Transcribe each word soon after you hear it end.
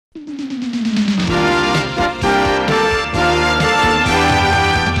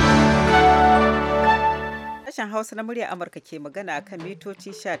Sashen Hausa na murya Amurka ke magana akan mitoci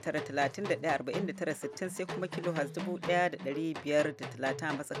 19,31,49,60 sai kuma kilohaz 1,530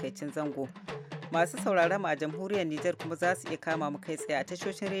 a matsakaicin zango. Masu sauraron mu a jamhuriyar Nijar kuma za su iya kama mu kai tsaye a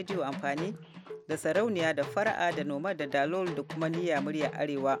tashoshin rediyo amfani da sarauniya da fara'a da noma da dalol da kuma niyya murya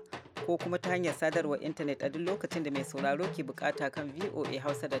arewa ko kuma ta hanyar sadarwar intanet a duk lokacin da mai sauraro ke bukata kan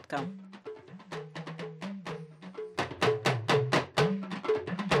voahausa.com.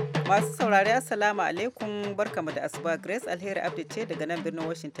 Masu saurari assalamu alaikum barkamu da asuba. Grace Alheri Abdi ce daga nan birnin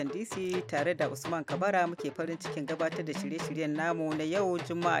Washington DC tare da Usman Kabara muke farin cikin gabatar da shirye-shiryen namu na yau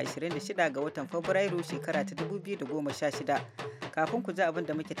Juma'a 26 ga watan Fabrairu shekara ta 2016. Kafin ku ji abin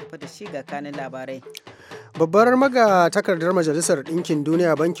da muke tafa da shi ga kanin labarai. Babbar takardar Majalisar Ɗinkin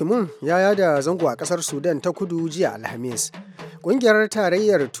Duniya Ban Ki-moon ya yada zango a ƙasar Sudan ta kudu jiya Alhamis. Ƙungiyar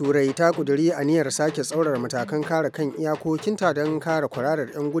Tarayyar Turai ta ƙuduri aniyar sake tsaurara matakan kare kan iyakokinta don kare kwararar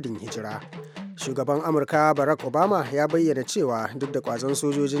 'yan gudun hijira. Shugaban Amurka Barack Obama ya bayyana cewa duk da ƙwazon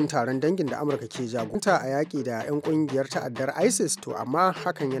sojojin taron dangin da Amurka ke jagoranta a yaƙi da 'yan ƙungiyar ta'addar ISIS to amma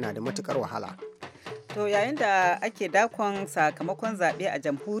hakan yana da matuƙar wahala. To yayin da ake dakon sakamakon zaɓe a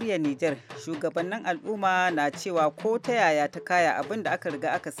jamhuriyar Nijar, shugabannin al'umma na cewa ko ta yaya ta kaya abin da aka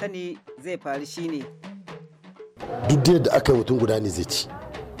riga aka sani zai faru shine. Duk da aka yi mutum guda ne zai ci,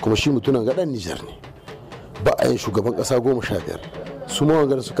 kuma shi mutumin gaɗan Nijar ne. Ba a yin shugaban ƙasa 15. Su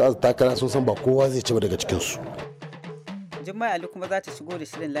mawangar suka aza takara sun san ba kowa zai ci ba daga cikinsu. Jummai Ali kuma za ta shigo da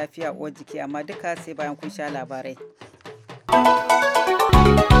shirin lafiya uwar jiki amma duka sai bayan kun sha labarai.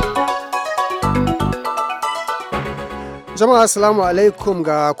 Jama'a assalamu alaikum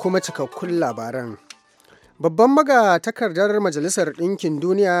ga kuma cikakkun labaran. Babban takardar Majalisar Ɗinkin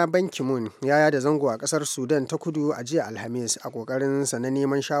Duniya Ban Ki-moon ya yada zango a ƙasar Sudan ta kudu a jiya Alhamis a ƙoƙarinsa na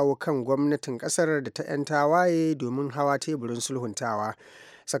neman shawo kan gwamnatin ƙasar da ta 'yan tawaye domin hawa teburin sulhuntawa.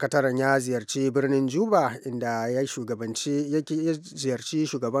 Sakataren ya ziyarci birnin Juba inda ya ziyarci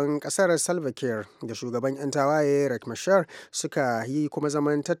shugaban kasar Salva Kiir da shugaban 'yan tawaye Riek Machar suka yi kuma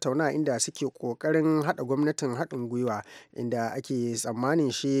zaman tattauna inda suke kokarin hada gwamnatin haɗin gwiwa inda ake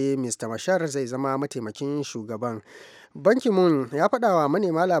tsammanin shi Mr. Machar zai zama mataimakin shugaban. Ban Ki-moon ya faɗa wa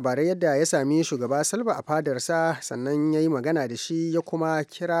manema labarai yadda ya sami shugaba Salva a fadarsa sannan ya yi magana da shi ya kuma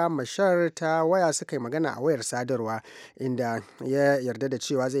kira Machar ta waya suka yi magana a wayar sadarwa inda ya yarda da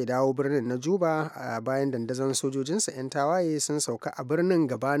cewa zai dawo birnin na Juba a bayan dandazon sojojinsa 'yan tawaye sun sauka a birnin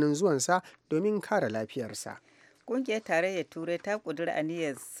gabanin zuwansa domin kare lafiyarsa. Ƙungiyar Tarayyar Turai ta ƙudiri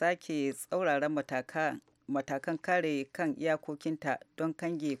aniyar sake tsauraran matakan kare kan iyakokinta don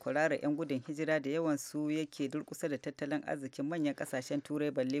kange kwararar 'yan gudun hijira da yawansu yake durkusa da tattalin arzikin manyan kasashen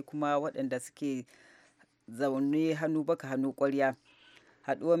turai balle kuma waɗanda suke zaune hannu baka hannu ƙwarya.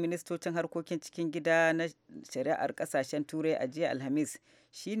 Haɗuwar ministocin harkokin cikin gida na shari'ar kasashen turai a jiya Alhamis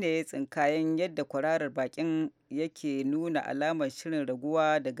shine tsinkayen yadda kwararar bakin yake nuna alamar shirin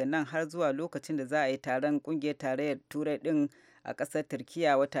raguwa daga nan har zuwa lokacin da za a yi taron ƙungiyar Tarayyar Turai ɗin a ƙasar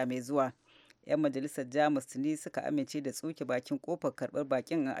Turkiya wata mai zuwa. 'Yan majalisar Jamus tuni suka amince da tsoke bakin kofar karɓar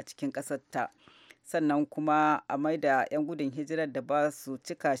bakin a cikin ƙasar ta, sannan kuma a maida 'yan gudun hijirar da ba su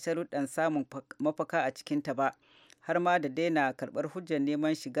cika sharuɗan samun mafaka a cikinta ba, har ma da daina karɓar hujjar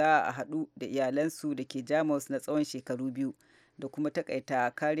neman shiga a haɗu da iyalansu da ke Jamus na tsawon shekaru 2 da kuma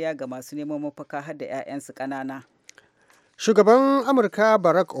takaita kariya ga masu neman mafaka har da 'ya'yansu ƙanana. Shugaban Amurka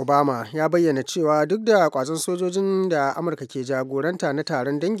Barack Obama ya bayyana cewa duk da kwazon sojojin da Amurka ke jagoranta na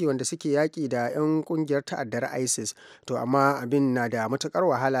taron dangi wanda suke yaƙi da 'yan ƙungiyar ta'addar ISIS, to amma abin na da matuƙar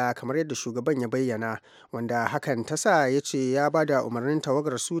wahala kamar yadda shugaban ya bayyana, wanda hakan ta sa ya ce ya ba da umarnin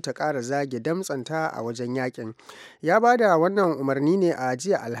tawagar su ta ƙara zage damtsanta a wajen yaƙin. Ya ba da wannan umarni ne a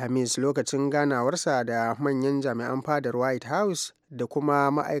jiya Alhamis lokacin ganawarsa da manyan jami'an fadar White House da kuma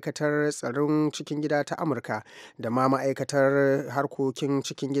ma'aikatar tsaron cikin gida ta Amurka da ma ma'aikatar harkokin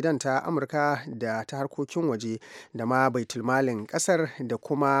cikin gidan ta Amurka da ta harkokin waje da ma baitulmalin kasar da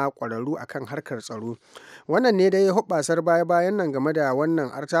kuma ƙwararru akan harkar tsaro. Wannan ne dai hoɓɓasar baya-bayan nan game da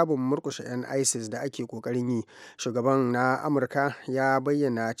wannan artabun murƙushe 'yan ISIS da ake ƙoƙarin yi. Shugaban na Amurka ya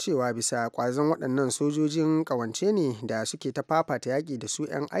bayyana cewa bisa ƙwazon waɗannan sojojin ƙawance ne da suke ta fafata yaƙi da su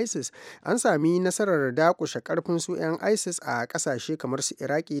 'yan ISIS, an sami nasarar daƙushe ƙarfin su 'yan ISIS a ƙasashe kamar su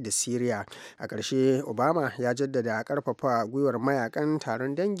Iraki da Siriya. A ƙarshe Obama ya jaddada ƙarfafa gwiwar mayakan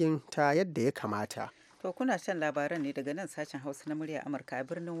taron dangin ta yadda ya kamata. To kuna shan labaran ne daga nan sashen Hausa na murya Amurka a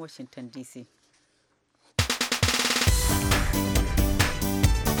birnin Washington DC.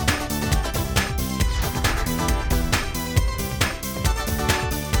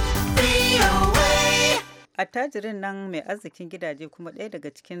 Attajirin nan mai arzikin gidaje kuma ɗaya daga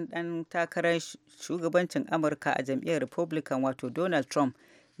cikin ɗan takarar shugabancin Amurka a jam'iyyar Republican wato Donald Trump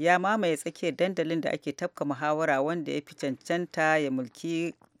ya mamaye tsakiyar dandalin da ake tafka muhawara wanda ya fi cancanta ya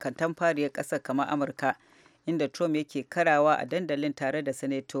mulki kantamfariyar ƙasar kamar Amurka, inda Trump yake karawa a dandalin tare da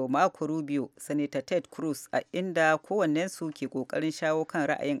Sanato Marco Rubio, Sanator Ted Cruz, a inda kowannensu ke ƙoƙarin shawo kan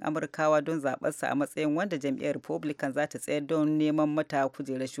ra'ayin Amurkawa don zaɓarsa a matsayin wanda jam'iyyar Republican za ta tsayar don neman mata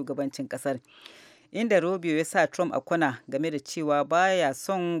kujerar shugabancin ƙasar. Inda Rubio ya sa Trump a kwana game da cewa baya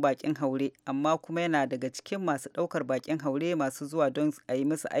son bakin haure, amma kuma yana daga cikin masu ɗaukar bakin haure masu zuwa don a yi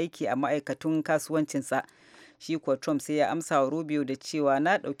musu aiki a ma'aikatun kasuwancinsa. Shi kuwa Trump sai ya amsa wa Rubio da cewa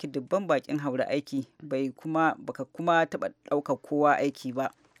na ɗauki dubban bakin haure aiki, baka kuma taɓa ɗaukar kowa aiki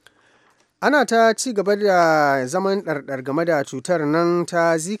ba. Ana ta ci gaba da zaman ɗarɗar game da cutar nan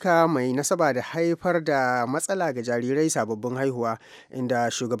ta zika mai nasaba da haifar da matsala ga jarirai sababbin haihuwa, inda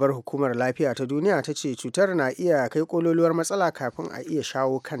shugabar hukumar lafiya ta duniya ta ce cutar na iya kai kololuwar matsala kafin a iya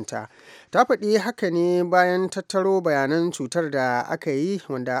shawo kanta. Ta faɗi haka ne bayan tattaro bayanan cutar da aka yi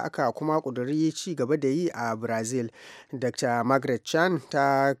wanda aka kuma ƙuduri ci gaba da yi a Brazil. Dr. Margaret Chan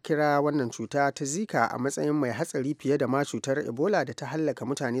ta kira wannan cuta ta zika a matsayin mai hatsari fiye da ma cutar Ebola da ta hallaka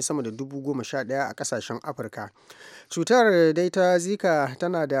mutane sama da 11,000 a kasashen Afirka. Cutar dai ta zika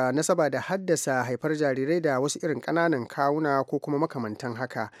tana da nasaba da haddasa haifar jarirai da wasu irin ƙananan kawuna ko kuma makamantan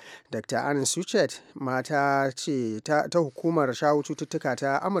haka. Dr. Ann Suchet, mata ce ta hukumar shawo cututtuka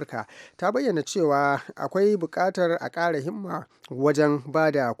ta Amurka, ta bayyana cewa akwai buƙatar a ƙara himma wajen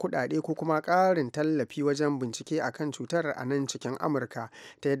ba da kuɗaɗe ko kuma ƙarin tallafi wajen bincike akan cutar a nan cikin Amurka,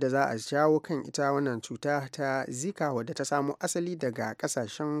 ta yadda za a shawo kan ita wannan cuta ta zika wadda ta samo asali daga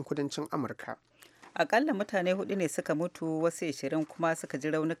ƙasashen kudancin Amurka. Akalla mutane 4 ne suka mutu, wasu 20 kuma suka ji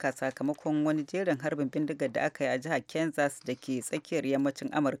raunuka sakamakon wani jerin harbin bindigar da aka yi a jihar Kansas da ke tsakiyar yammacin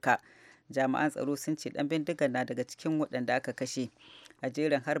Amurka. Jami'an tsaro sun ce dan bindigar na daga cikin waɗanda aka kashe a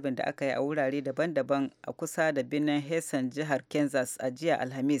jerin harbin da aka yi a wurare daban-daban a kusa da birnin Hessen, jihar Kansas, a jiya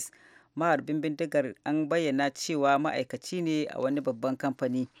Alhamis. Maharbin bindigar an bayyana cewa ma'aikaci ne a wani babban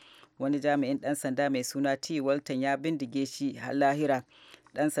kamfani. Wani jami'in ɗan sanda mai suna T. Walton ya bindige shi har lahira.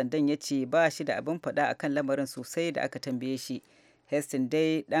 Ɗan sandan ya ce ba shi da abin faɗa akan lamarin sosai da aka tambaye shi. Heston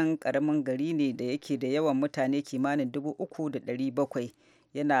dai ɗan ƙaramin gari ne da yake da yawan mutane kimanin 3,700.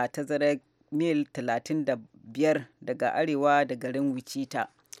 Yana tazarar mil 35 daga arewa da garin Wichita.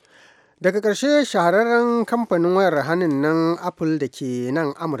 Daga ƙarshe, shahararren kamfanin wayar hannun nan Apple da ke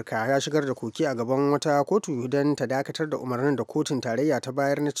nan Amurka ya shigar da koke a gaban wata kotu don ta dakatar da umarnin da kotun tarayya ta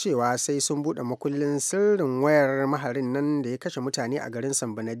bayar na cewa sai sun buɗe makullin sirrin wayar maharin nan da ya kashe mutane a garin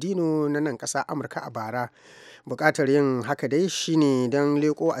San Bernardino na nan ƙasa Amurka a bara. Buƙatar yin haka dai shine don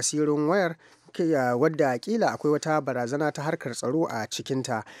leƙo asirin wayar wadda kila akwai wata barazana ta harkar tsaro a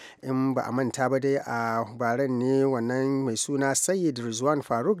cikinta. In ba a manta ba dai a baran ne wannan mai suna Sayyid Rizwan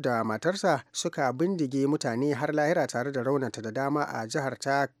Faruk da matarsa suka bindige mutane har lahira tare da raunata da dama a jihar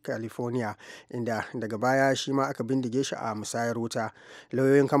ta California, inda daga baya shi ma aka bindige shi a musayar wuta.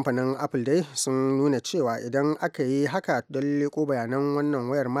 Lauyoyin kamfanin Apple dai sun nuna cewa idan aka yi haka don leko bayanan wannan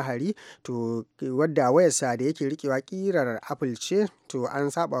wayar mahari, to wadda wayarsa da yake rikewa kirar Apple ce, to an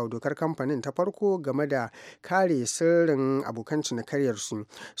saba wa dokar kamfanin ta farko game da kare sirrin abokan cinikayyarsu.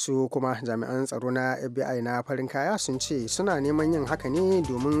 Su kuma jami'an tsaro na FBI na farin kaya sun ce suna neman yin haka ne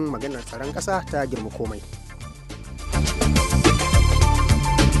domin maganar tsaron ƙasa ta girma komai.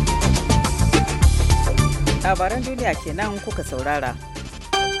 Labaran duniya kenan kuka saurara.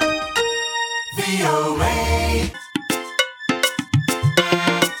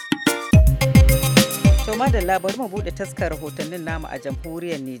 Da labar mu bude taskar rahotannin namu a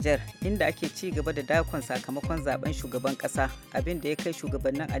jamhuriyar Nijar, inda ake ci gaba da dakon sakamakon zaben shugaban kasa, abin da ya kai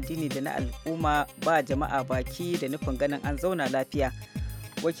shugabannin addini da na al'umma ba jama'a baki da nufin ganin an zauna lafiya.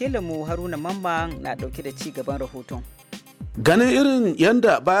 Wakilinmu Haruna Mamman na dauke da ci gaban rahoton. Ganin irin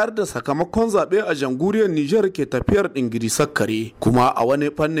yanda bayar da sakamakon zaɓe a jamhuriyar Nijar ke tafiyar ɗingirisar kare, kuma a wani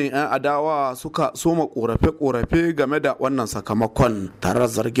fannin 'yan adawa suka soma ƙorafe-ƙorafe game da wannan sakamakon, tare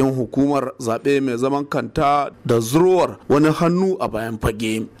zargin hukumar zaɓe mai zaman kanta da zurowar wani hannu a bayan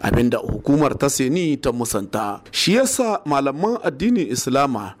fage, abinda hukumar ta seni ta musanta. Shi yasa malaman addinin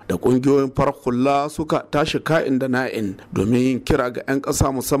Islama da ƙungiyoyin farar hula suka tashi ka'in da na'in domin yin kira ga 'yan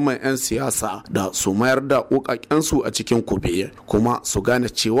ƙasa musamman 'yan siyasa da su mayar da wuƙaƙensu a cikin kube, kuma su gane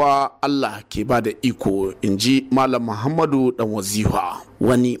cewa Allah ke ba da iko, in ji Malam Muhammadu Dan Wazifa,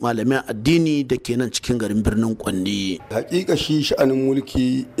 wani malamin addini da ke nan cikin garin birnin Kwanni. Hakika shi sha'anin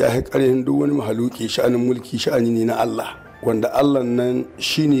mulki ya haƙarin duk wani mahaluki. Sha'anin mulki sha'ani ne na Allah, wanda Allah nan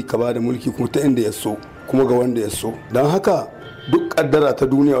shine ka ba da mulki kuma ta inda ya so kuma ga wanda ya so. Don haka duk kaddara ta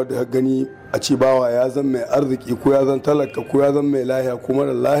duniya wadda ka gani a ce bawa ya zan mai arziki ko ya zan talaka ko ya zan mai lahiya ko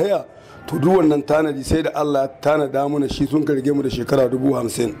mara lahiya, to duk wannan tanadi sai da Allah ya tanada mana shi sun karge mu da shekara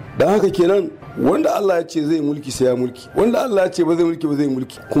 50,000. Dan haka kenan wanda Allah ya ce zai mulki sai ya mulki, wanda Allah ya ce ba zai mulki ba zai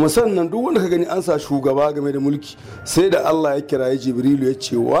mulki. Kuma sannan duk wanda ka gani an sa shugaba game da mulki sai da Allah ya kirayi Jibrilu ya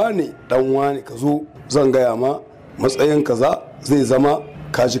ce wane dan wane ka zo zan gaya ma matsayin kaza zai zama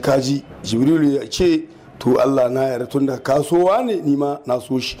kaji. Jibrilu ya ce to Allah na yarda tun da kasowa ne ni ma na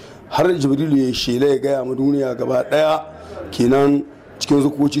so shi. Har Jibrilu ya shela ya gaya ma duniya gaba daya kenan cikin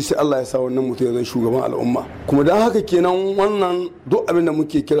zukuci sai Allah ya sa wannan mutum ya zama shugaban al'umma. Kuma don haka kenan wannan duk abin da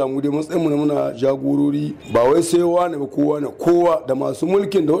muke kira mu dai matsayin mu na muna jagorori ba wai sai wani ba kowa da masu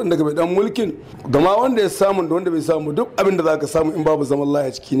mulkin da wanda bai dan mulkin da ma wanda ya samu da wanda bai samu, duk abin da zaka samu in babu zaman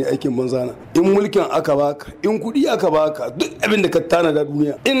lafiya ciki ne aikin banza na. In mulkin aka baka, in kudi aka baka, duk abin da ka tana da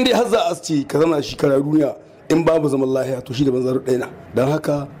duniya in dai har za a ce ka zama shekara duniya in babu zaman lafiya to shi da banza ɗaya na. Don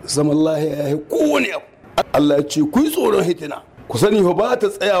haka zaman lafiya ya yi kowane abu. Allah ya ce ku yi tsoron hitina, ku sani ba ta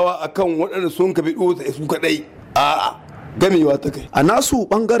tsayawa akan waɗanda sun ka biɗo ta su kaɗai, a'a gamewa ta kai. A nasu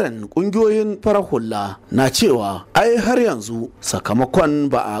bangaren kungiyoyin farar hula na cewa ai har yanzu sakamakon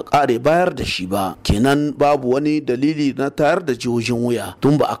ba a kare bayar da shi ba, kenan babu wani dalili na tayar da jihohin wuya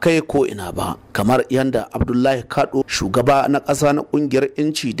tun ba a kai ko ina ba, kamar yanda Abdullahi Kado, shugaba na ƙasa na kungiyar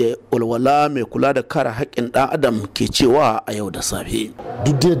inci da walwala mai kula da kare haƙƙin ɗan adam ke cewa a yau da safe.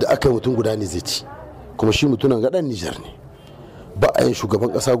 Duk da yadda aka yi mutum guda ne zai ci, kuma shi mutumin gaɗan Nijar ne, ba a yin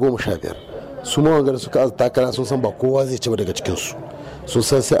shugaban ƙasa 15. Su mawangar suka aza takara sun san ba kowa zai ci ba daga cikinsu, sun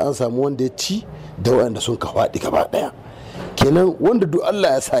san sai an samu wanda ya ci da waɗanda sun ka faɗi gaba ɗaya. Kenan wanda duk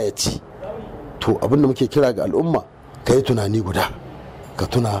Allah ya sa ya ci, to abin da muke kira ga al'umma, ka yi tunani guda, ka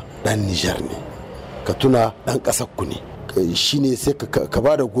tuna ɗan Nijar ne, ka tuna ɗan ƙasar ku ne, shi ne sai ka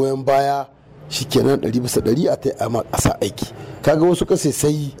ba da goyon baya, shi kenan 100% a ta ma ƙasa aiki. Kaga wasu ƙasa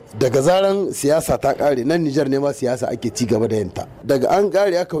sai daga zaran siyasa ta ƙare, nan Nijar ne ma siyasa ake ci gaba da yinta, daga an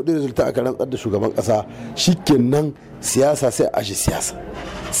ƙare aka hudu resulta aka rantsar da shugaban ƙasa, shi kenan siyasa sai a shi siyasa,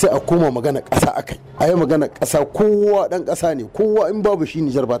 sai a koma magana ƙasa akai, a yi magana ƙasa, kowa ɗan ƙasa ne, kowa in babu shi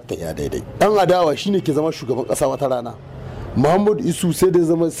Nijar ba ta ya daidai. Ɗan adawa shine ke zama shugaban ƙasa wata rana. Muhammadu Isu sai da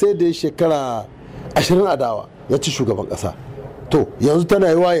shekara 20 adawa ya ci shugaban ƙasa. To yanzu tana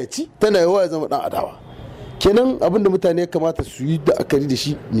yiwa ya ci, tana yiwa ya zama ɗan adawa. Kenan abinda mutane kamata su yi da akari da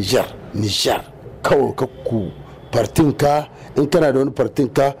shi Nijar kawai kakku fartinka, in kana da wani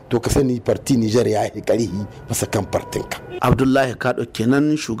fartinka to ka sani farti Nijar ya yi karihi masa kan fartinka. Abdullahi Kado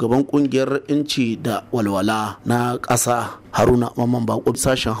kenan shugaban kungiyar inci da walwala na ƙasa. Haruna Mamman Bako,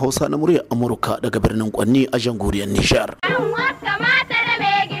 sashen Hausa na muryar Amurka daga birnin Kwanni a jamhuriyar Nijar.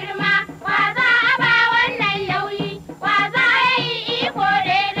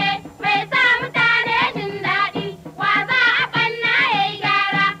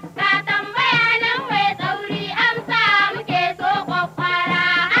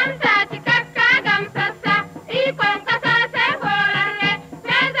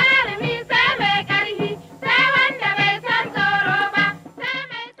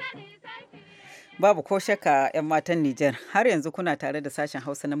 Babu ko shakka 'yan matan Nijar, har yanzu kuna tare da sashen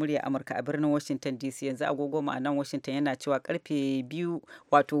Hausa na murya Amurka a birnin Washington DC. Yanzu agogo ma'anan Washington yana cewa karfe 2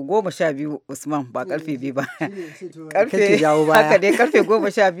 wato 12 Usman, ba karfe 2 ba. Haka dai karfe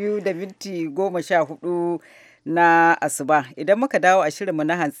 12 da minti 14 na asuba. Idan muka dawo a shirinmu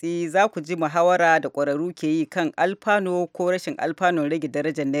na hantsi za ku ji muhawara da ƙwararru ke yi kan alfano ko rashin alfanon rage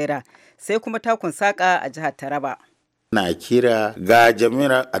darajar naira, sai kuma takun saƙa a jihar Taraba. Na kira ga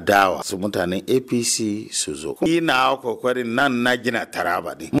jami'ar adawa su mutanen APC su zo. Ina kokarin nan na gina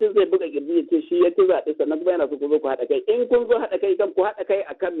Taraba ne. Zai buga girbi ya ce shi ya ci zaɓe sannan kuma yana so ku zo ku haɗa kai. In kun zo haɗa kai kan ku haɗa kai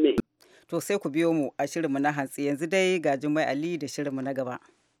akan me? To sai ku biyo mu a shirinmu na hantsi. Yanzu dai ga Jummai Ali da shirinmu na gaba.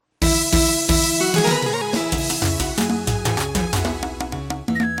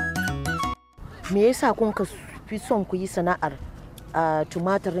 Me yasa kun ka fi son ku yi sana'ar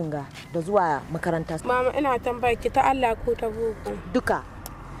tumatirin ga da zuwa makaranta? Mama, ina tambaya ki ta Allah ko ta boko? Duka.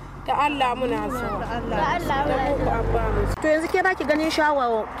 Ta Allah muna so. Ta boko abba mu. To yanzu ke baki ganin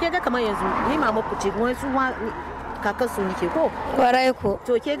shawawa, ke ga kamar yanzu ni mama ku ce wai su ma kakan su nike ko? Kwarai ko.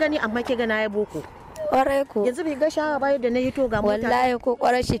 To ke gani amma ke ga na yi boko. Kwarai ko. Yanzu bai ga shawa ba da na yi to ga mota. Wallahi ko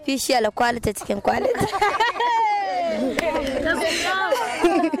kwarai shi official quality cikin quality.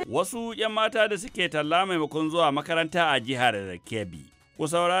 Wasu 'yan mata da suke talla maimakon zuwa makaranta a jihar Kebbi. Ku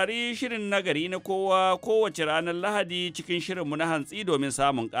saurari shirin nagari na kowa kowace ranar Lahadi cikin shirinmu na hantsi domin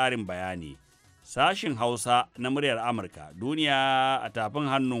samun ƙarin bayani. Sashin Hausa na muryar Amurka, duniya a tafin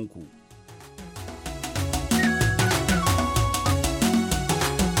hannunku.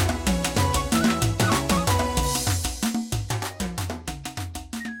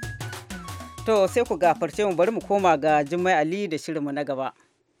 To sai ku gafarce mu, bari mu koma ga Jummai Ali da shirinmu na gaba.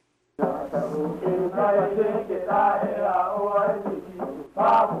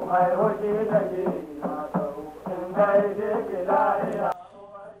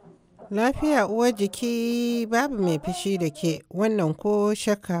 Lafiya uwar jiki, babu mai fishi da ke, wannan ko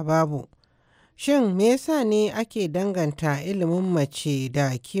shakka babu. Shin me yasa ne ake danganta ilimin mace da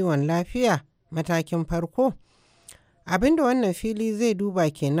kiwon lafiya matakin farko? Abinda wannan fili zai duba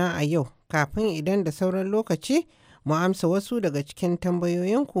kenan a yau, kafin idan da sauran lokaci mu amsa wasu daga cikin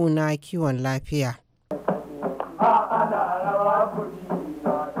tambayoyinku na kiwon lafiya.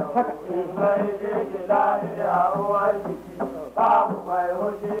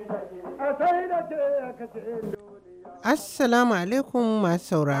 Assalamu alaikum masu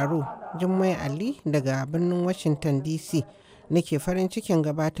sauraro, Jummai Ali daga birnin Washington DC nake farin cikin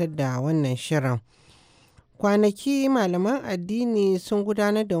gabatar da wannan shirin. Kwanaki malaman addini sun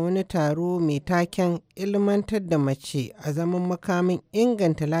gudanar da wani taro mai taken ilmantar da mace a zaman makamin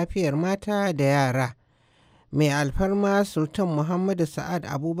inganta lafiyar mata da yara. Mai alfarma Sultan Muhammadu Sa'ad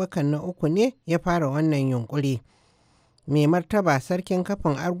Abubakar na uku ne ya fara wannan yunkuri. Mai martaba sarkin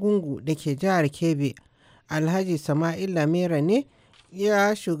kafin Argungu da ke jihar Kebbi, Alhaji Sama'ila Mera ne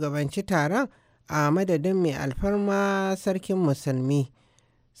ya shugabanci taron a madadin mai alfarma sarkin musulmi.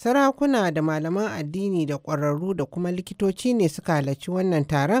 Sarakuna da malaman addini da ƙwararru da kuma likitoci ne suka halarci wannan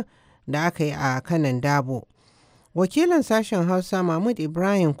taron da aka yi a kanan dabo. Wakilin sashen Hausa Mahmud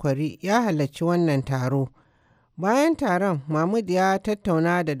Ibrahim Kwari ya halarci wannan taro. Bayan taron, Mahmud ya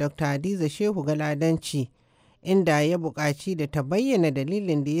tattauna da Dr. Hadiza Shehu Galadanci, inda ya buƙaci da ta bayyana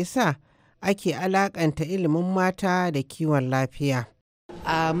dalilin da ya sa ake alaƙanta ilimin mata da kiwon lafiya.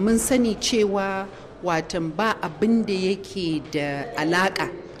 Mun sani cewa watan ba abin da yake da alaƙa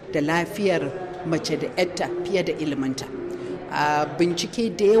da lafiyar mace da yarta fiye da iliminta. Bincike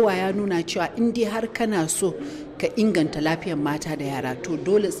da yawa ya nuna cewa in dai har kana so ka inganta lafiyar mata da yara, to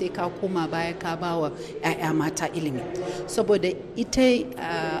dole sai ka koma baya ka ba wa 'ya'ya mata ilimi, saboda ita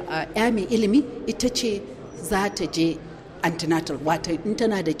 'ya mai ilimi ita ce za ta je antenatal, wata in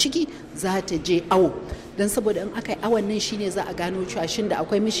tana da ciki za ta je awo, don saboda in aka yi awon nan shine za a gano cewa shin da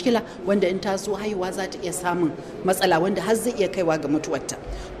akwai mishkila wanda in ta so haihuwa za ta iya samun matsala wanda har zai iya kaiwa ga mutuwarta.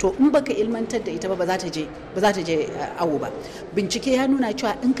 To in baka ilmantar da ita ba za ta je awo ba. Bincike ya nuna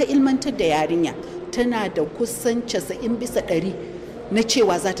cewa in ka ilmantar da yarinya tana da kusan 90% na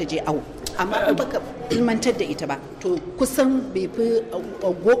cewa za ta je awo, amma in baka ilmantar da ita ba to kusan bai fi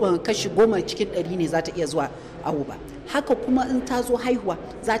kashi 10 cikin 100 ne za ta iya zuwa awo ba. Haka kuma in ta zo haihuwa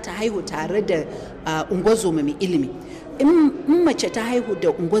za ta haihu tare da ungozoma mai ilimi. In mace ta haihu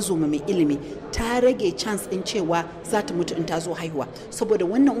da ungozoma mai ilimi ta rage chance din cewa za ta mutu in ta zo haihuwa, saboda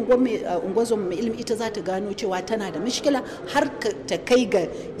wannan ungozoma mai ilimi ita za ta gano cewa tana da mishkila har ta kai ga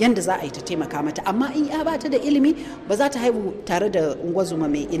yanda za a yi ta taimaka mata. Amma in ya ba ta da ilimi ba za ta haihu tare da ungozoma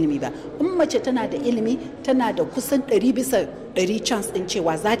mai ilimi ba. In mace tana da ilimi tana da kusan 100% chance din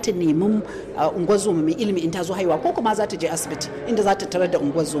cewa za ta nemi ungozoma mai ilimi in ta zo haihuwa, ko kuma za ta je asibiti inda za ta tarar da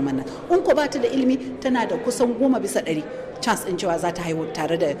ungozoma nan. In ko ba ta da ilimi tana da kusan 10% chance din cewa za ta haihu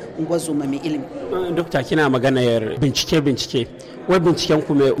tare da ungozoma mai ilimi. Dokta, kina maganar bincike wai binciken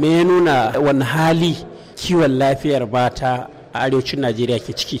ku me ya nuna wani hali kiwon lafiyar mata a arewacin Najeriya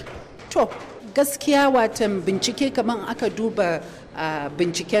ke ciki? To gaskiya watan bincike kamar aka duba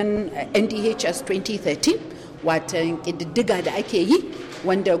binciken NDHS 2013 watan ƙididdiga da ake yi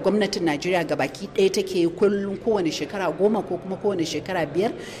wanda gwamnatin Najeriya gabaki ɗaya take kullum kowane shekara 10 ko kuma kowane shekara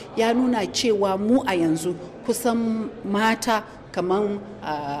 5, ya nuna cewa mu a yanzu kusan mata kamar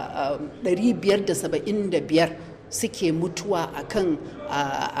 575 suke mutuwa akan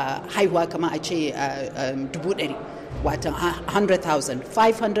haihuwa kamar a ce 100,000, watan 100,000,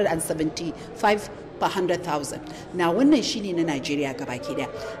 575 per 100,000. Na wannan shine na Najeriya gabaki daya,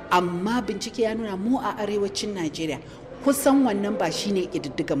 amma bincike ya nuna mu a arewacin Najeriya kusan wannan ba shine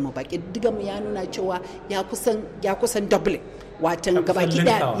ƙididdigan mu ba. Ƙididdigan mu ya nuna cewa ya kusan double, watan gabaki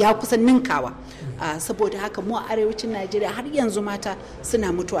daya ya kusan ninkawa. Saboda haka mu a arewacin Najeriya har yanzu mata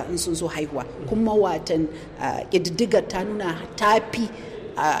suna mutuwa in sun zo haihuwa, kuma watan ƙididdigar ta nuna tafi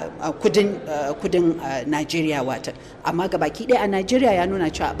kudin Najeriya watan, amma gabaki ɗaya a Najeriya ya nuna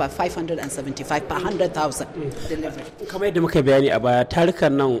cewa about 575 per 100,000 delivery. Kamar yadda muka bayani a baya,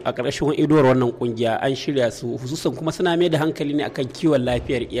 tarukan nan a ƙarshen idowar wannan kungiya an shirya su hususan kuma suna mai da hankali ne akan kiwon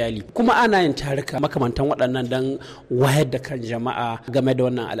lafiyar iyali, kuma ana yin taruka makamantan waɗannan don wayar da kan jama'a game da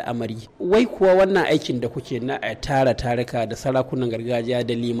wannan al'amari. Wai kuwa wannan aikin da kuke na tara taruka da sarakunan gargajiya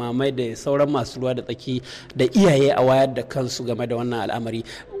da limamai da sauran masu ruwa da tsaki da iyaye a wayar da kansu game da wannan al'amari,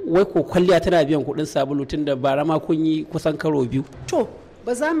 wai ko kwalliya tana biyan kuɗin sabulu tun da bara ma kun yi kusan karo 2? To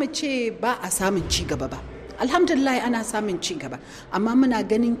ba za mu ce ba a samun ci gaba ba. Alhamdulillah ana samun ci gaba, amma muna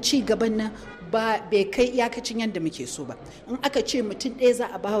ganin ci gaban nan ba bai kai iyakacin yadda muke so ba. In aka ce mutum ɗaya za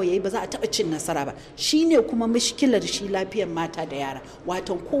a bawa yayi ba za a taɓa cin nasara ba. Shine kuma mushkilar shi lafiyar mata da yara.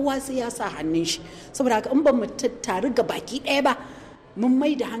 Watan kowa sai ya sa hannun shi. Saboda haka in ba mu tattaru ga baki ɗaya ba, mun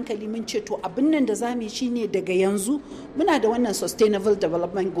mai da hankali mun ce to abin nan da zamu yi shine daga yanzu muna da wannan sustainable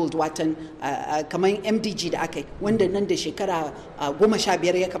development goal watan kamar MDG da aka yi wanda nan da shekara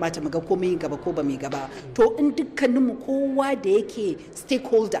 15 ya kamata mu ga ko mun gaba ko ba mu gaba. To in dukkaninmu kowa da yake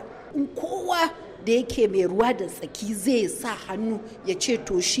stakeholder, in kowa da yake mai ruwa da tsaki zai sa hannu ya ce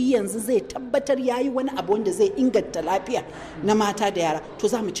to shi yanzu zai tabbatar ya yi wani abu wanda zai inganta lafiya na mata da yara, to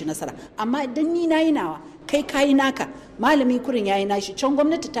za mu ci nasara. Amma idan ni na yi nawa kai kayi naka, malami kurin yayi nashi, can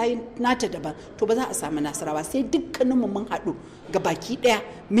gwamnati ta yi nata daban, to ba za a samu nasara ba. Sai dukkaninmu mun haɗu ga baki ɗaya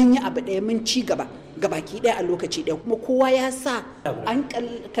mun yi abu ɗaya, mun ci gaba ga baki ɗaya a lokaci ɗaya, kuma kowa ya sa an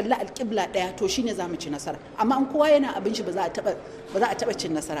kalli alƙibla ɗaya, to shine za mu ci nasara. Amma in kowa yana abin shi ba za a taɓa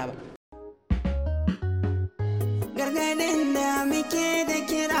cin nasara ba. Gargaɗin da muke da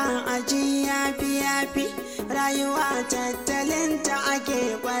kira aji yafi rayuwa tattalinta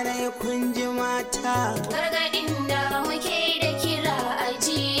ake kwarai kun ji mata. Gargaɗin da muke da kira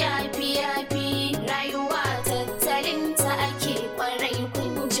aji yafi rayuwa tattalinta ake kwarai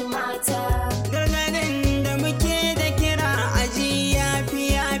kun ji mata. Gargaɗin da muke da kira aji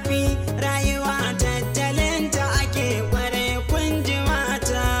yafi rayuwa tattalinta ake kwarai kun ji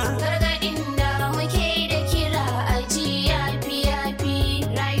mata. Gargaɗin da muke da kira aji yafi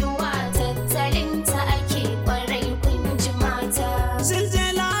rayuwa tattalinta ake kwarai kun ji mata.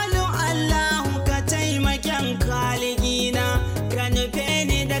 Ziljalalu Allahu ka taimaken kaligina, ka nufe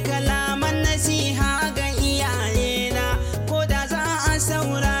ni da kalaman nasiha ga iyayena, ko da za a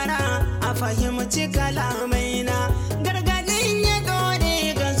saurara a fahimci kalamaina. Gargadin ya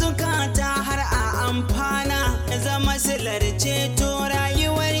dore ga zukata har a amfana, zama silar ceto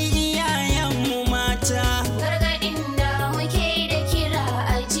rayuwar iyayenmu mata. Gargaɗin da muke da kira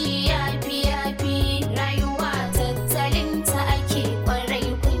aji yafi rayuwa tattalinta ake kwarai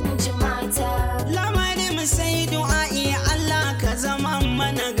kun ji mata. Lamarin sai du'a'i Allah ka zama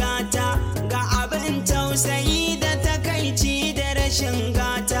mana gata, ga abin tausayi da takaici da rashin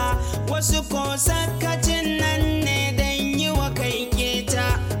gata. Wasu ko sakacin nan ne don yi wa kai keta,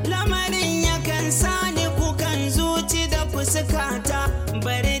 lamarin yakan sani kukan zuci da fuskata.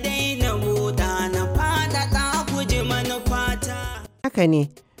 Bari dai na buɗa na faɗaɗa ku ji manufata. Haka ne,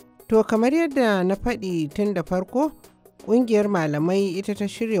 to kamar yadda na faɗi tun da farko, ƙungiyar malamai ita ta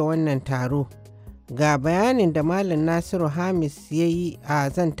shirya wannan taro. Ga bayanin da Malam Nasiru Hamis ya yi a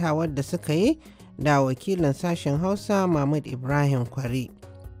zantawar da suka yi da wakilin sashen Hausa Mahmud Ibrahim Kwari.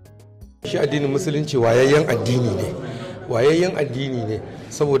 Shi addinin musulunci wayayyen addini ne,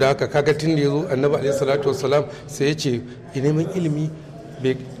 saboda haka kaga tun da ya zo annabi alaihi salatu wassalam sai ya ce neman ilimi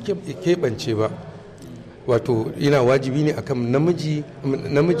bai keɓance ba, wato yana wajibi ne akan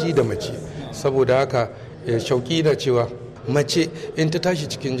namiji da mace. Saboda haka shauki na cewa mace in ta tashi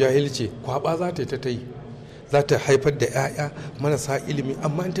cikin jahilci kwaba za ta yi, za ta haifar da 'ya'ya marasa ilimi,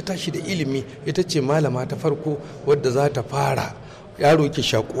 amma in ta tashi da ilimi ita ce malama ta farko wadda za ta fara yaro ke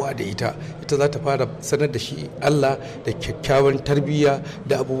shakuwa da ita za ta fara sanar da shi Allah da kyakkyawan tarbiyya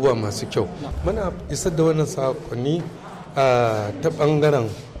da abubuwa masu kyau. Muna isar da wannan sakonni ta bangaren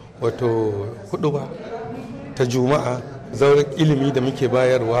wato huduba ta juma'a, zauren ilimi da muke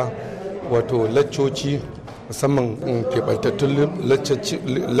bayarwa, wato laccoci, musamman keɓantattun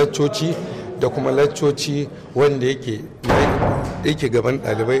laccoci da kuma laccoci wanda yake gaban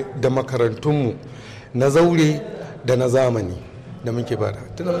ɗalibai da makarantunmu na zaure da na zamani da muke bada,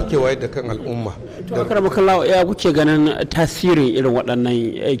 tana muke wayar da kan al'umma. To akar makalla ya kuke ganin tasirin irin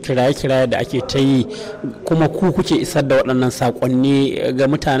waɗannan kiraye-kiraye da ake ta yi, kuma ku kuke isar da waɗannan saƙonni ga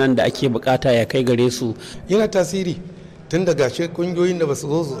mutanen da ake bukata ya kai gare su? Yana tasiri tun da gashi kungiyoyin da ba su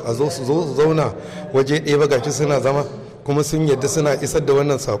zo su zauna waje ɗaya ba, gashi suna zama kuma sun yadda suna isar da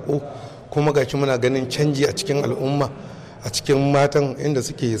wannan saƙo, kuma gashi muna ganin canji a cikin al'umma, a cikin matan inda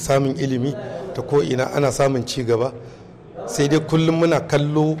suke samun ilimi ta ko ina ana samun ci gaba. Sai dai kullum muna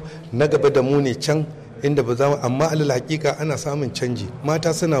kallo na gaba da mu ne can inda ba za mu, amma alal hakika ana samun canji,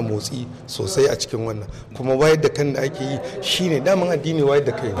 mata suna motsi sosai a cikin wannan, kuma wayar da kan da ake yi shine daman addini wayar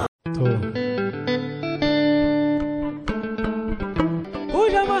da kai ne. Ku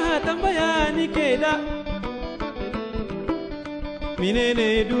jama'a tambaya ni ke da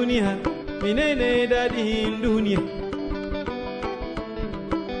menene duniya, menene dadihin duniya,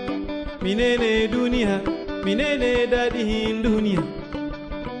 menene duniya, menene dadihin duniya.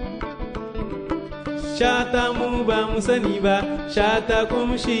 shata mu ba mu sani ba, shata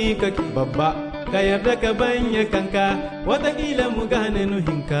kuma shi kake babba, ka yarda ka banya kanka, watakila mu gane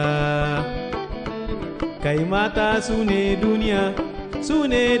nuhinka. Kai mata su ne duniya, su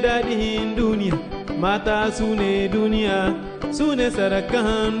ne daɗin duniya, mata su ne duniya, su ne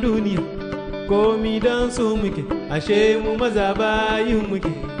sarakan duniya, komi don su muke, ashe mu maza bayin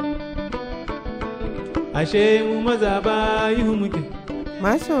muke, ashe mu maza bayin muke.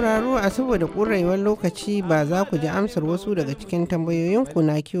 Masu sauraro a saboda ƙurewar lokaci ba za ku ji amsar wasu daga cikin tambayoyinku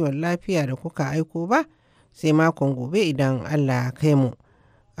na kiwon lafiya da kuka aiko ba sai makon gobe idan Allah ya kai mu.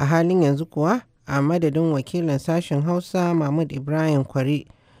 A halin yanzu kuwa a madadin wakilin sashen Hausa Mahmud Ibrahim Kwari,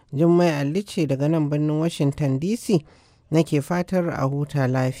 Jummai Ali ce daga nan birnin Washington DC nake fatar a huta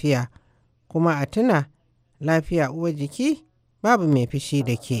lafiya. Kuma a tuna lafiya uwar jiki babu mai fishi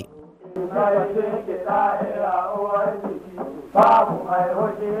da ke. Babu mai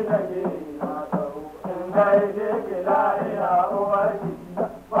hoji da ke matau, in gaishe ke lahiya uwar jiki,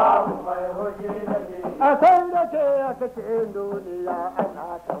 babu mai hoji da ke. A san da ke a cikin duniya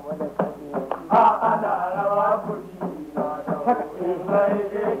ana ta wani sani, ana rawa kuri matau, in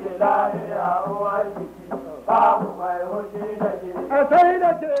gaishe ke lahiya uwar jiki, babu mai hoji da ke. A san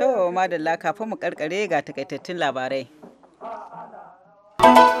da ke. To, madalla kafin mu karkare ga takaitattun labarai.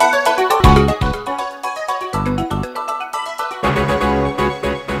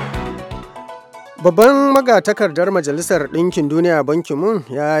 Babban magatakardar Majalisar Ɗinkin Duniya Ban Ki-moon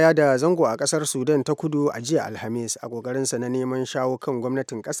ya yada zango a ƙasar Sudan ta Kudu a jiya Alhamis a ƙoƙarinsa na neman shawo kan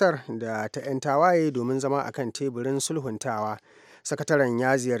gwamnatin ƙasar da ta 'yan tawaye domin zama a kan teburin sulhuntawa. Sakataren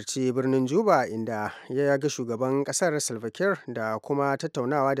ya ziyarci birnin Juba inda ya ga shugaban kasar Salva Kiir da kuma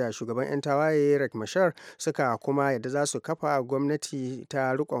tattaunawa da shugaban 'yan tawaye Riek Machar, suka kuma yadda za su kafa gwamnati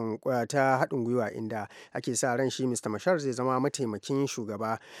ta haɗin gwiwa inda ake sa ran shi Mr. Machar zai zama mataimakin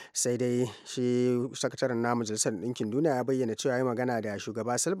shugaba. Sai dai shi sakataren na Majalisar Ɗinkin Duniya ya bayyana cewa ya magana da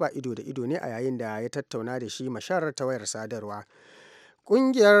shugaba Salva ido da ido ne a yayin da ya tattauna da shi Machar ta wayar sadarwa.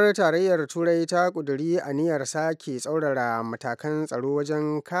 Ƙungiyar Tarayyar Turai ta ƙuduri aniyar sake tsaurara matakan tsaro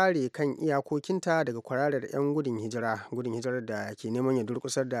wajen kare kan iyakokinta daga kwararar 'yan gudun hijirar da ke neman ya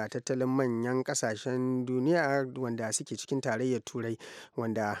durƙusar da tattalin manyan ƙasashen duniya wanda suke cikin Tarayyar Turai,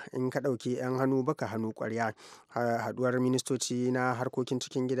 wanda in ka ɗauki 'yan hannu baka hannu ƙwarya. Haɗuwar ministoci na harkokin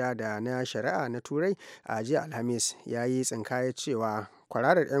cikin gida da na shari'a na Turai a jiya Alhamis ya yi tsinkaye cewa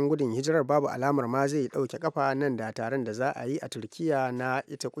kwararar 'yan gudun hijirar babu alamar ma zai ɗauke kafa nan da taron da za a yi a Turkiyya na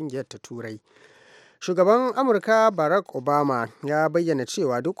ita ƙungiyar ta Turai. Shugaban Amurka Barack Obama ya bayyana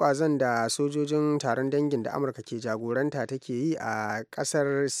cewa duk ƙwazon da sojojin taron dangin da Amurka ke jagoranta take yi a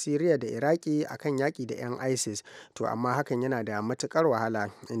ƙasar Siriya da Iraki akan yaƙi da 'yan ISIS, to amma hakan yana da matuƙar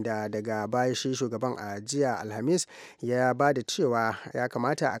wahala, inda daga baya shi shugaban a jiya Alhamis ya ba da cewa ya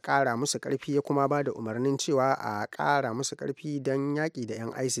kamata a ƙara musu ƙarfi, ya kuma ba da umarnin cewa a ƙara musu ƙarfi don yaƙi da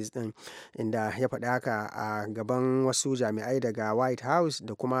 'yan ISIS ɗin, inda ya faɗi haka a gaban wasu jami'ai daga White House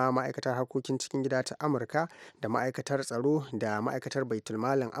da kuma ma'aikatar harkokin cikin gida ta Amurka da ma'aikatar tsaro da ma'aikatar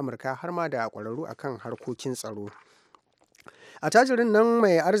baitulmalin Amurka har ma da ƙwararru akan harkokin tsaro. Attajirin nan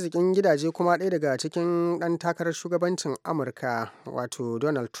mai arzikin gidaje kuma ɗaya daga cikin ɗan takarar shugabancin Amurka wato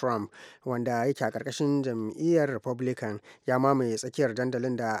Donald Trump, wanda yake a ƙarƙashin jam'iyyar Republican, ya mamaye tsakiyar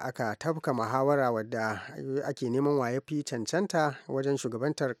dandalin da aka tafka muhawara wadda ake neman waye fi cancanta wajen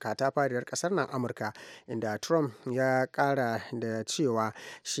shugabantar katafariyar ƙasar nan Amurka, inda Trump ya ƙara da cewa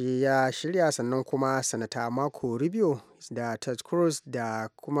shi ya shirya, sannan kuma Sanata Marco Rubio da Ted Cruz da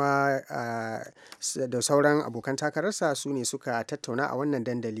kuma da sauran abokan takararsa su ne suka tattauna a wannan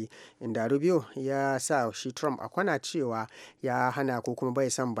dandali, inda Rubio ya sa shi Trump a kwana cewa ya hana ko kuma bai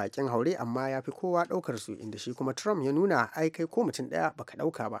son bakin haure, amma ya fi kowa ɗaukar su, inda shi kuma Trump ya nuna ai kai ko mutum ɗaya baka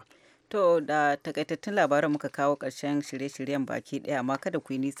ɗauka ba. To da takaitattun labaran muka kawo ƙarshen shirye-shiryen baki ɗaya, amma kada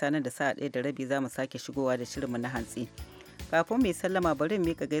ku yi nisa nan da sa'a 1:30 za mu sake shigowa da shirinmu na hantsi. Kafin mai sallama bari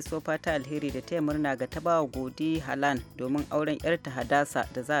mika gaisuwa fata alheri da taya murna ga Tabawa Godi Halan domin auren yarta Hadasa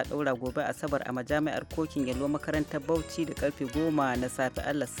da za a daura gobe Asabar a majami'ar Kokin Yalwa makarantar Bauchi da karfe 10 na safe.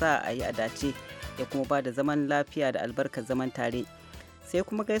 Allah sa a yi adace ya kuma ba da zaman lafiya da albarkar zaman tare. Sai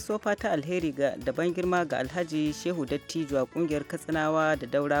kuma gaisuwa fata alheri ga daban girma ga Alhaji Shehu Dattijo a kungiyar Katsinawa da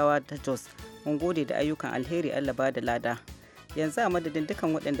Daurawa ta Jos. Mun gode da ayyukan alheri, Allah ba da lada. Yanzu a madadin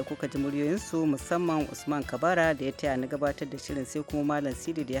dukan waɗanda kuka ji muryoyinsu, musamman Usman Kabara da ya taya na gabatar da shirin, sai kuma Malam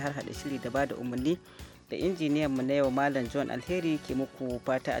Sidi da ya harhaɗa shiri da bada umarni, da injiniyan mu na yau Malam John Alheri ke muku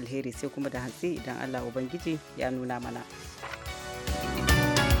fata alheri, sai kuma da hantsi idan Allah Ubangiji ya nuna mana.